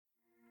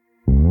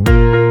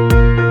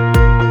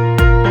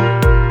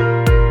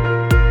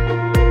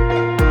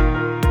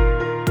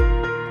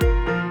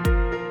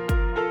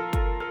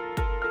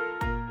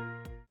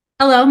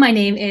my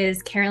name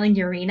is Carolyn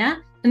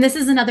Urena, and this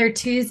is another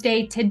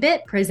Tuesday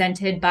Tidbit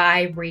presented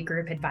by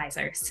Regroup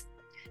Advisors.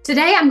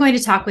 Today, I'm going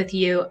to talk with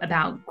you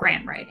about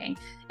grant writing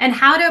and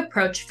how to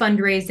approach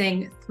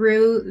fundraising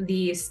through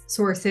these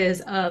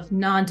sources of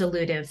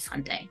non-dilutive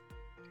funding.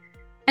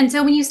 And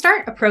so when you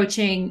start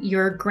approaching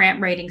your grant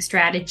writing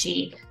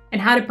strategy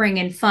and how to bring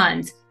in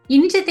funds,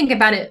 you need to think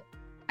about it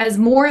as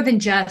more than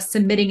just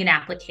submitting an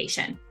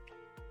application.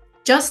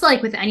 Just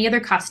like with any other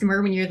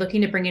customer, when you're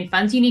looking to bring in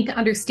funds, you need to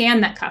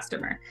understand that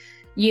customer.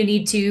 You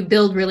need to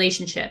build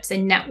relationships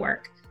and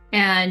network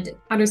and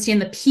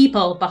understand the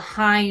people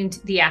behind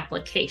the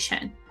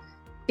application.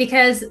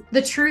 Because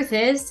the truth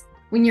is,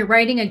 when you're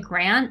writing a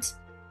grant,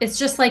 it's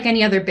just like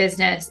any other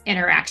business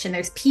interaction.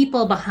 There's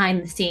people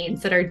behind the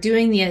scenes that are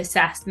doing the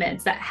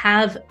assessments, that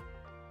have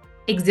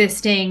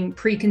existing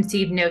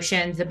preconceived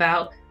notions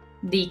about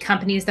the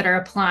companies that are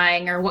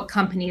applying or what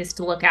companies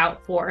to look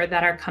out for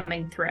that are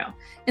coming through.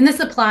 And this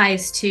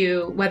applies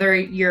to whether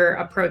you're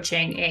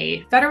approaching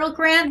a federal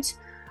grant,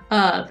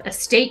 a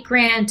state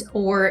grant,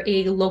 or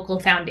a local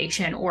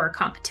foundation or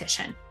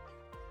competition.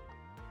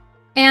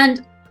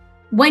 And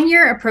when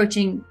you're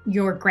approaching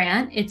your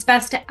grant, it's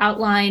best to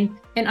outline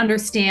and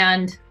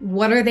understand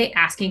what are they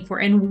asking for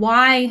and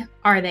why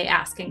are they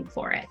asking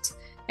for it.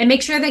 And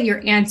make sure that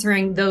you're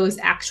answering those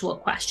actual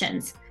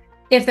questions.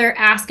 If they're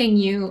asking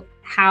you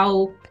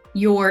how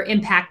you're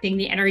impacting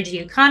the energy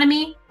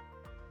economy,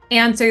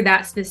 answer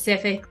that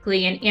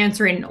specifically and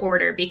answer it in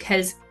order,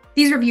 because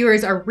these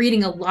reviewers are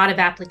reading a lot of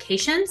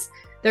applications.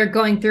 They're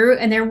going through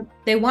and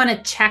they want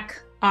to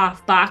check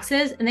off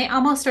boxes, and they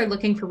almost are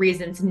looking for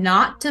reasons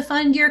not to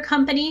fund your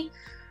company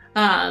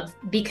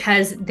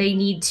because they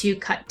need to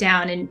cut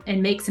down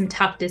and make some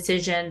tough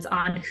decisions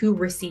on who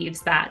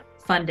receives that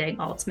funding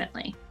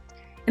ultimately.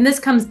 And this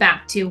comes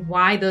back to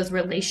why those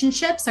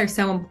relationships are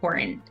so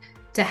important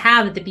to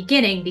have at the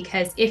beginning,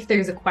 because if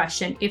there's a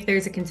question, if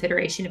there's a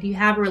consideration, if you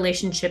have a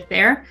relationship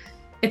there,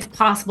 it's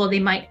possible they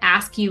might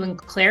ask you and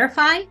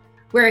clarify,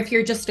 where if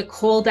you're just a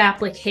cold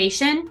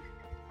application,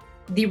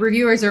 the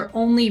reviewers are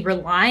only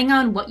relying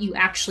on what you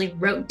actually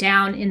wrote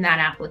down in that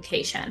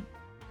application.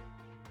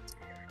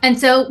 And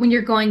so when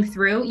you're going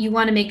through, you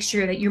want to make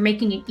sure that you're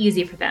making it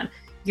easy for them.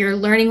 You're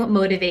learning what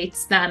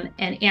motivates them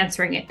and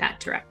answering it that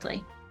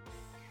directly.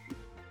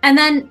 And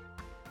then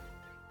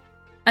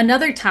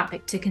another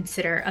topic to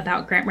consider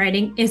about grant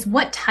writing is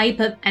what type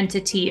of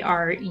entity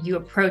are you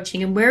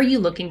approaching and where are you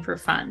looking for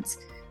funds?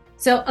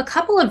 So a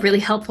couple of really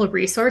helpful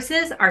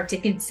resources are to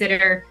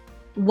consider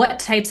what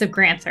types of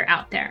grants are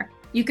out there.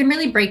 You can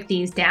really break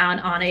these down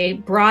on a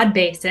broad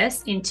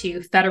basis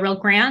into federal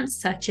grants,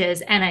 such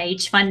as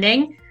NIH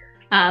funding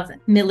of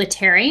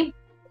military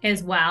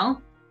as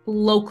well,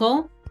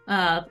 local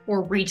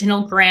or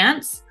regional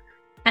grants,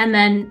 and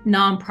then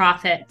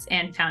nonprofits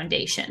and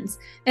foundations.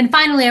 And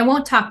finally, I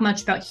won't talk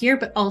much about here,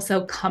 but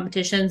also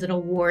competitions and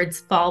awards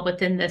fall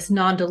within this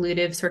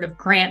non-dilutive sort of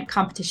grant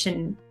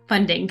competition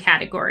funding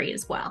category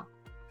as well.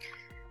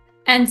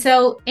 And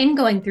so in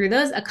going through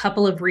those, a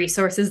couple of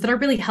resources that are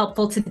really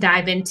helpful to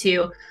dive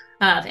into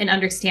and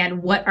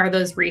understand what are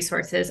those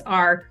resources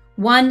are,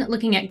 one,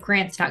 looking at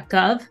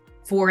grants.gov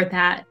for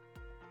that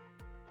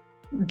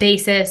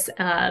basis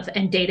of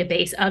and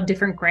database of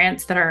different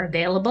grants that are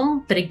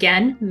available. But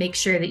again, make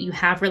sure that you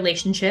have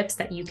relationships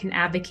that you can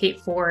advocate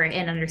for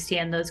and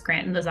understand those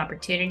grants and those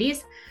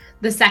opportunities.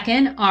 The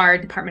second are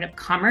Department of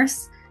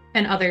Commerce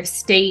and other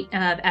state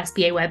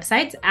SBA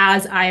websites,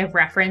 as I have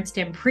referenced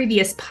in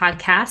previous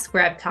podcasts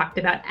where I've talked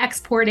about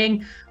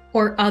exporting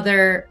or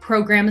other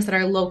programs that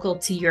are local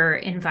to your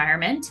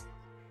environment.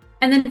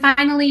 And then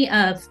finally,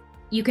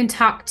 you can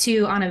talk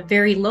to, on a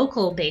very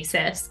local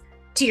basis,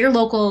 to your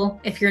local,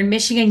 if you're in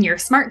Michigan, your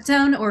SMART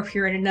zone, or if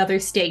you're in another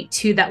state,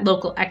 to that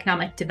local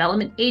economic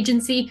development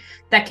agency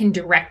that can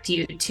direct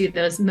you to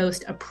those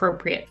most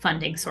appropriate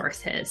funding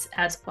sources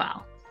as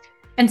well.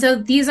 And so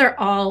these are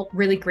all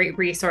really great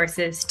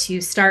resources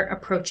to start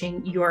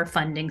approaching your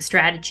funding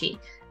strategy.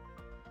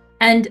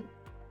 And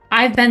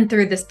I've been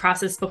through this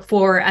process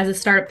before as a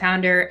startup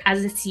founder,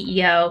 as a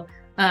CEO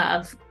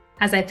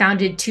as I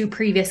founded 2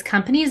 previous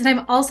companies. And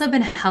I've also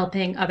been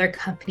helping other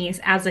companies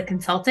as a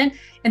consultant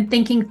and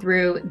thinking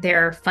through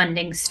their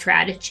funding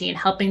strategy and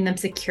helping them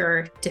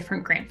secure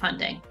different grant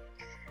funding.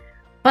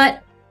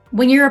 But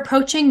when you're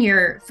approaching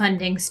your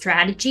funding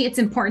strategy, it's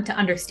important to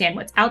understand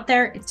what's out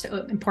there. It's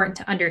important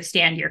to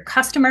understand your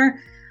customer.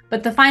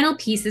 But the final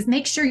piece is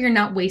make sure you're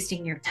not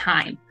wasting your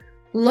time.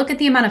 Look at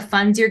the amount of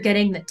funds you're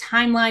getting, the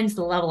timelines,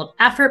 the level of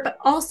effort, but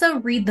also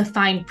read the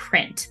fine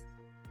print.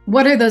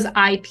 What are those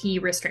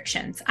IP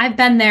restrictions? I've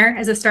been there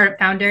as a startup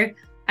founder.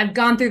 I've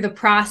gone through the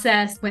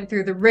process, went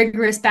through the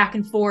rigorous back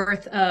and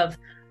forth of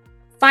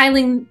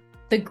filing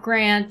the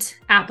grant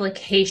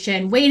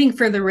application, waiting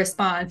for the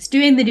response,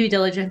 doing the due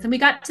diligence. And we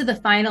got to the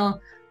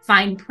final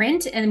fine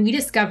print, and we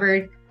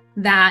discovered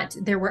that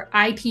there were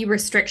IP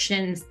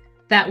restrictions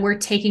that were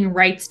taking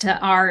rights to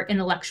our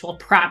intellectual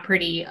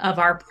property of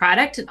our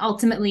product. And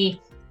ultimately,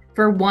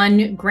 for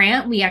one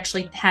grant, we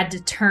actually had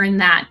to turn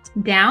that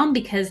down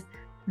because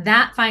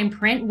that fine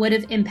print would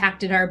have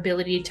impacted our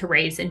ability to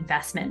raise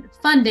investment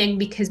funding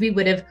because we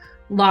would have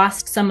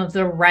lost some of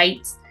the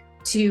rights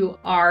to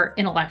our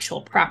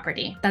intellectual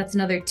property. That's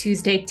another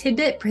Tuesday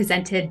Tidbit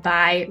presented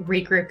by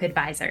Regroup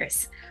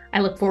Advisors. I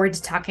look forward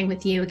to talking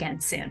with you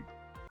again soon.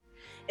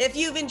 If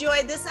you've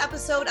enjoyed this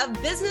episode of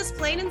Business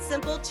Plain and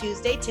Simple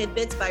Tuesday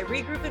Tidbits by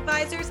Regroup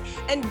Advisors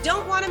and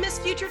don't want to miss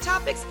future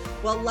topics,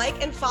 well,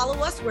 like and follow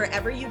us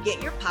wherever you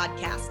get your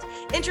podcast.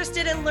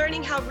 Interested in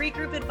learning how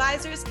Regroup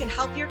Advisors can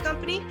help your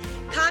company?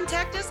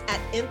 Contact us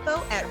at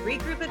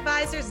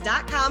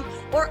info@regroupadvisors.com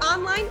or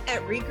online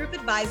at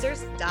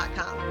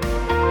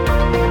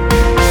regroupadvisors.com.